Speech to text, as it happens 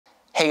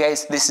Hey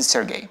guys, this is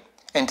Sergey,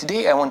 and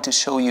today I want to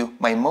show you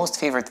my most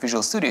favorite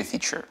Visual Studio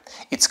feature.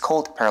 It's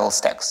called parallel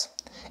stacks.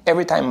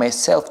 Every time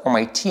myself or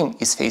my team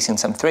is facing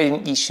some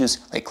threading issues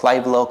like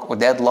live lock or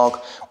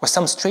deadlock or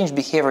some strange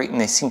behavior in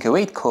async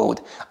await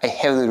code, I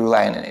heavily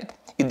rely on it.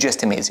 It's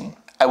just amazing.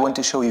 I want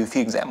to show you a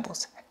few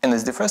examples. And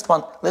as the first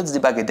one, let's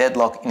debug a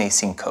deadlock in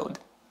async code.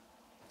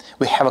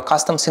 We have a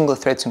custom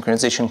single-thread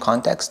synchronization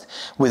context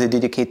with a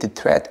dedicated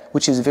thread,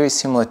 which is very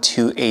similar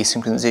to a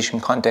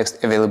synchronization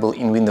context available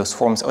in Windows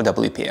Forms or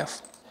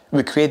WPF.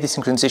 We create the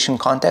synchronization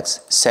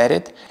context, set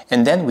it,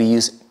 and then we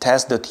use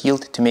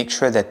task.yield to make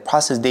sure that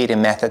process data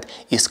method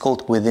is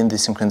called within the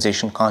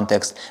synchronization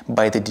context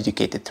by the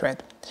dedicated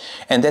thread.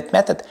 And that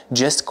method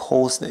just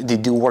calls the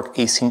do work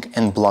async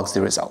and blocks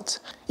the results.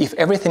 If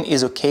everything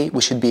is okay,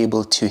 we should be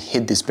able to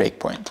hit this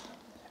breakpoint.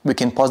 We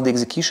can pause the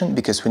execution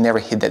because we never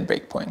hit that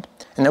breakpoint.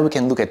 And now we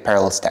can look at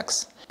parallel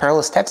stacks.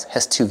 Parallel stacks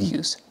has two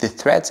views, the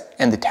threads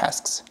and the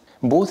tasks.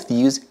 Both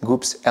views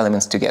groups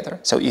elements together.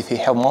 So if you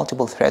have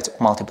multiple threads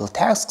or multiple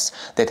tasks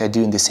that are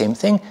doing the same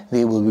thing,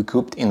 they will be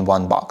grouped in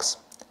one box.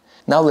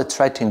 Now let's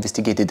try to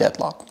investigate the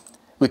deadlock.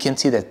 We can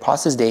see that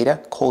process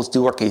data calls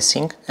do work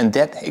async and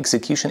that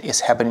execution is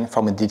happening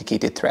from a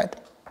dedicated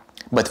thread.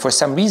 But for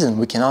some reason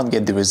we cannot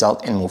get the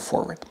result and move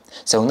forward.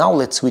 So now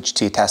let's switch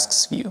to a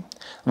tasks view.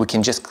 We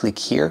can just click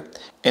here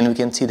and we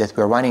can see that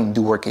we're running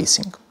do work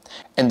async.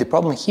 And the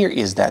problem here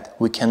is that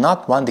we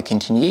cannot run the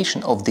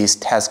continuation of this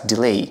task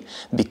delay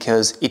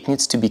because it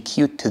needs to be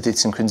queued to the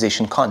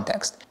synchronization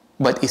context.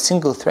 But a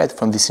single thread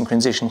from the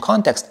synchronization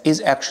context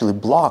is actually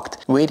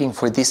blocked waiting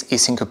for this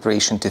async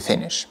operation to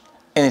finish.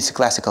 And it's a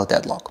classical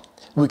deadlock.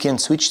 We can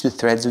switch to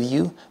threads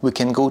view, we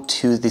can go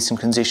to the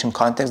synchronization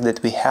context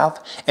that we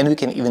have, and we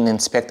can even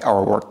inspect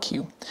our work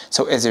queue.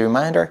 So as a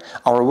reminder,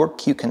 our work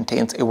queue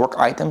contains a work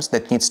items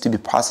that needs to be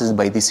processed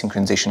by this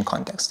synchronization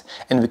context.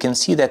 And we can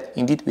see that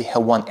indeed we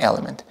have one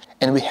element,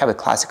 and we have a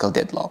classical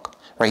deadlock.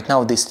 Right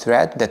now this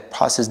thread that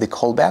processes the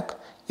callback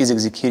is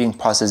executing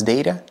process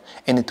data,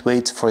 and it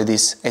waits for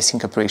this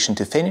async operation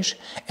to finish,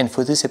 and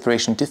for this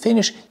operation to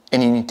finish,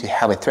 and you need to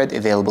have a thread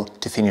available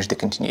to finish the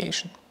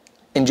continuation.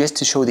 And just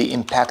to show the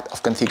impact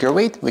of configure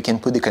await, we can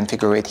put the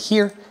configure await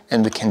here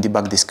and we can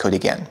debug this code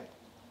again.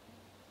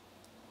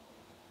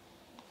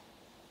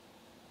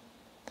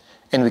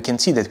 And we can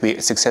see that we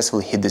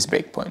successfully hit this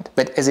breakpoint.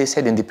 But as I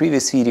said in the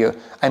previous video,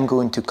 I'm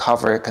going to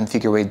cover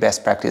configure await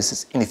best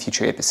practices in the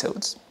future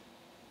episodes.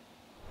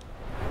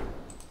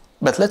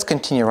 But let's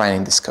continue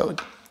running this code.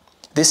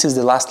 This is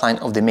the last line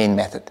of the main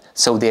method,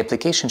 so the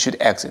application should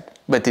exit,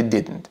 but it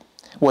didn't.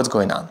 What's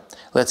going on?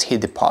 Let's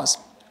hit the pause.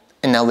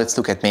 And now let's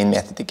look at main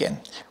method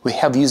again. We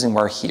have using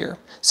var here,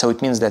 so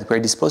it means that we're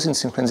disposing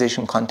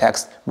synchronization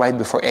context right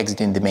before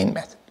exiting the main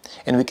method.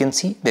 And we can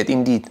see that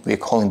indeed we're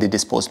calling the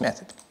dispose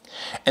method.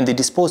 And the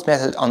dispose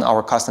method on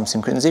our custom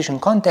synchronization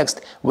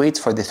context waits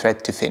for the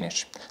thread to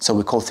finish. So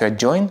we call thread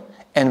join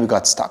and we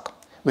got stuck.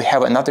 We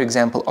have another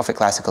example of a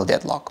classical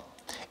deadlock.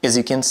 As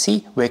you can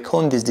see, we're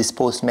calling this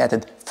dispose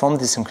method from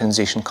the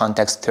synchronization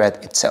context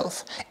thread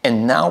itself.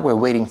 And now we're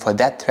waiting for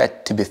that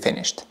thread to be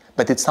finished.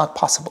 But it's not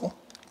possible.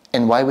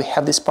 And why we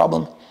have this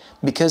problem?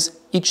 Because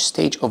each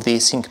stage of the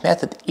async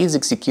method is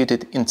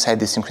executed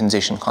inside the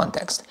synchronization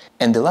context.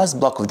 And the last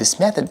block of this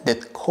method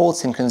that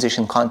calls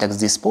synchronization context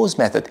dispose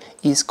method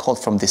is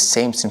called from the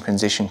same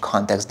synchronization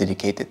context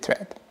dedicated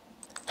thread.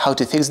 How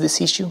to fix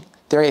this issue?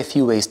 There are a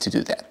few ways to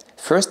do that.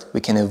 First,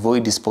 we can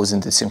avoid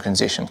disposing the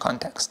synchronization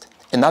context.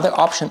 Another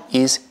option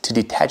is to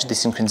detach the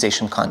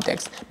synchronization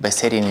context by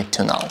setting it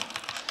to null.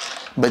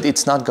 But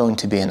it's not going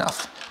to be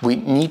enough. We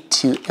need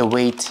to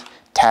await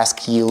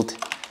task yield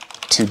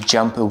to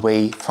jump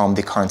away from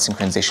the current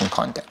synchronization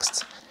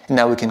context. And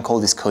now we can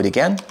call this code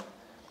again,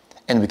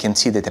 and we can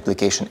see that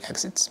application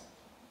exits.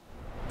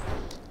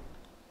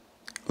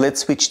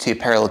 Let's switch to a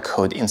parallel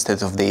code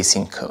instead of the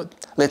async code.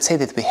 Let's say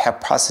that we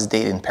have process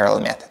data in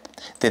parallel method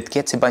that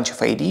gets a bunch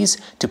of IDs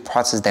to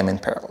process them in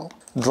parallel.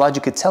 The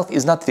logic itself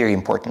is not very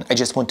important. I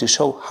just want to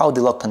show how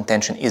the lock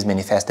contention is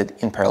manifested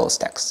in parallel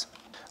stacks.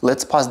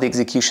 Let's pause the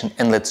execution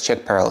and let's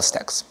check parallel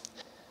stacks.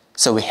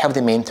 So we have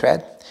the main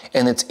thread,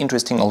 and it's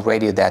interesting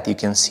already that you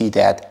can see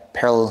that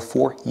parallel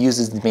 4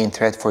 uses the main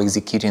thread for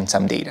executing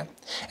some data.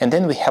 And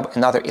then we have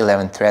another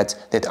 11 threads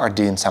that are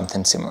doing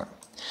something similar.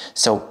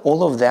 So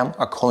all of them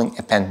are calling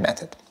append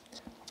method.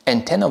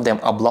 And 10 of them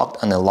are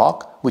blocked on a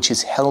lock, which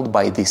is held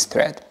by this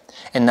thread.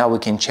 And now we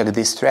can check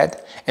this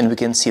thread and we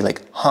can see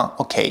like,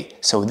 okay,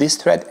 so this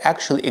thread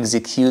actually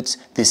executes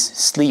this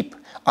sleep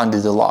under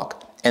the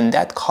lock. And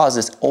that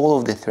causes all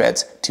of the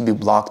threads to be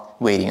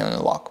blocked waiting on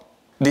a lock.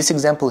 This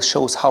example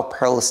shows how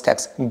parallel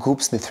stacks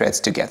groups the threads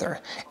together,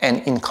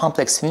 and in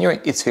complex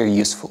scenario it's very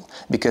useful,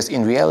 because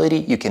in reality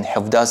you can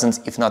have dozens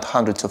if not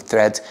hundreds of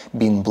threads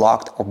being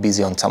blocked or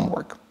busy on some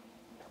work.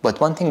 But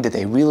one thing that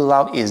I really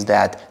love is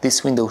that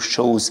this window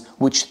shows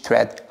which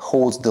thread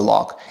holds the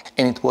lock,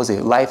 and it was a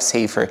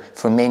lifesaver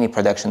for many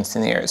production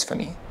scenarios for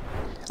me.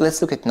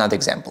 Let's look at another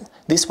example.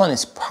 This one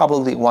is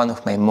probably one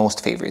of my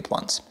most favorite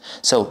ones.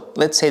 So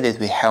let's say that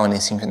we have an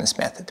asynchronous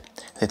method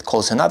that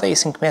calls another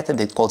async method,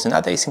 that calls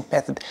another async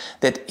method,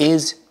 that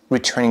is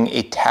returning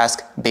a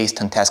task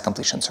based on task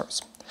completion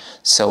source.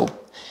 So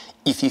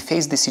if you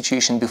faced this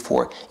situation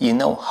before, you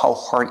know how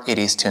hard it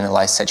is to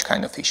analyze such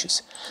kind of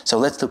issues. So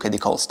let's look at the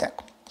call stack.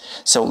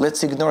 So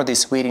let's ignore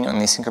this waiting on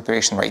async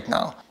operation right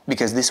now,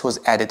 because this was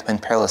added when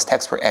parallel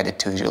stacks were added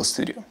to Visual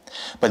Studio.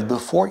 But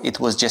before, it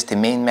was just a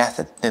main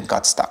method that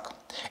got stuck,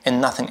 and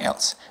nothing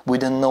else. We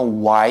don't know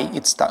why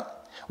it's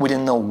stuck. We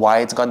don't know why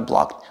it's got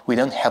blocked. We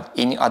don't have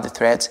any other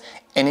threads.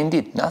 And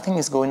indeed, nothing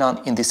is going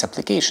on in this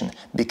application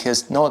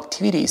because no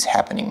activity is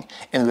happening,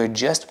 and we're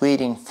just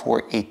waiting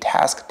for a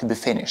task to be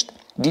finished.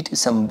 Due to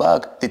some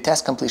bug, the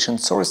task completion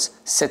source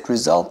set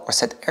result or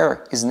set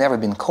error is never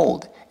been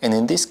called, and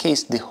in this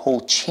case, the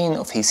whole chain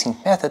of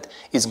async method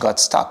is got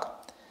stuck.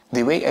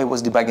 The way I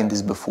was debugging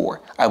this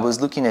before, I was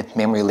looking at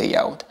memory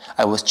layout,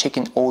 I was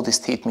checking all the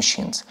state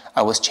machines,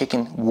 I was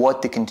checking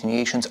what the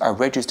continuations are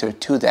registered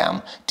to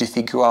them to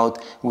figure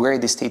out where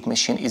the state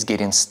machine is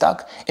getting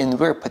stuck and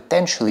where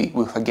potentially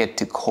we forget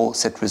to call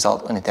set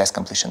result on the task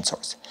completion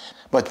source.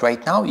 But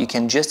right now you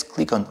can just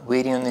click on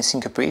waiting on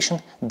async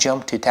operation,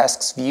 jump to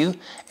tasks view,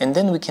 and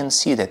then we can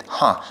see that,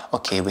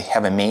 okay, we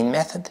have a main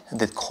method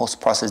that calls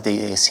process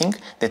data async,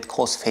 that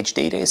calls fetch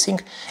data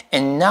async,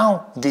 and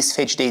now this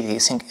fetch data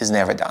async is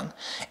never done.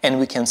 And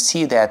we can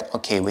see that,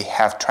 okay, we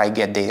have try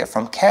get data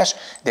from cache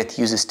that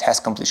uses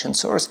task completion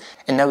source,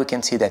 and now we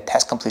can see that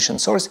task completion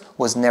source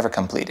was never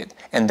completed,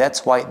 and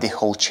that's why the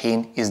whole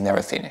chain is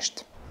never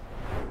finished.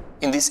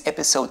 In this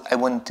episode, I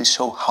wanted to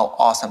show how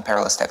awesome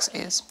parallel stacks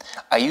is.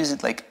 I use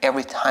it like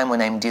every time when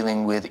I'm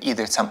dealing with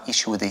either some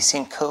issue with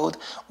async code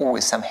or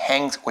with some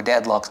hangs or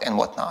deadlocks and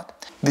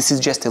whatnot. This is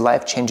just a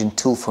life-changing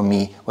tool for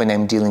me when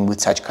I'm dealing with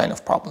such kind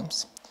of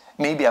problems.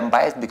 Maybe I'm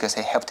biased because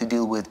I have to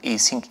deal with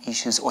async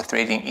issues or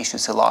threading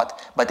issues a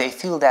lot, but I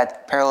feel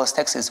that parallel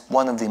stacks is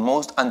one of the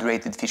most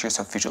underrated features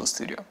of Visual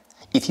Studio.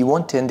 If you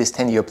want to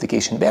understand your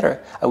application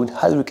better, I would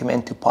highly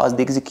recommend to pause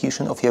the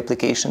execution of your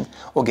application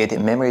or get a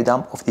memory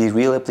dump of the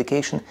real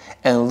application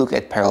and look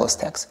at parallel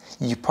stacks.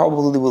 You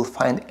probably will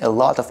find a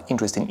lot of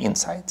interesting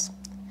insights.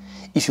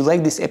 If you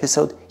like this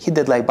episode, hit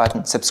that like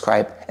button,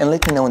 subscribe, and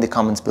let me know in the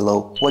comments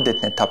below what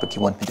 .NET topic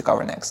you want me to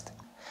cover next.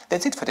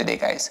 That's it for today,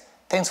 guys.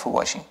 Thanks for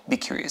watching, be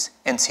curious,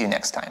 and see you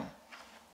next time.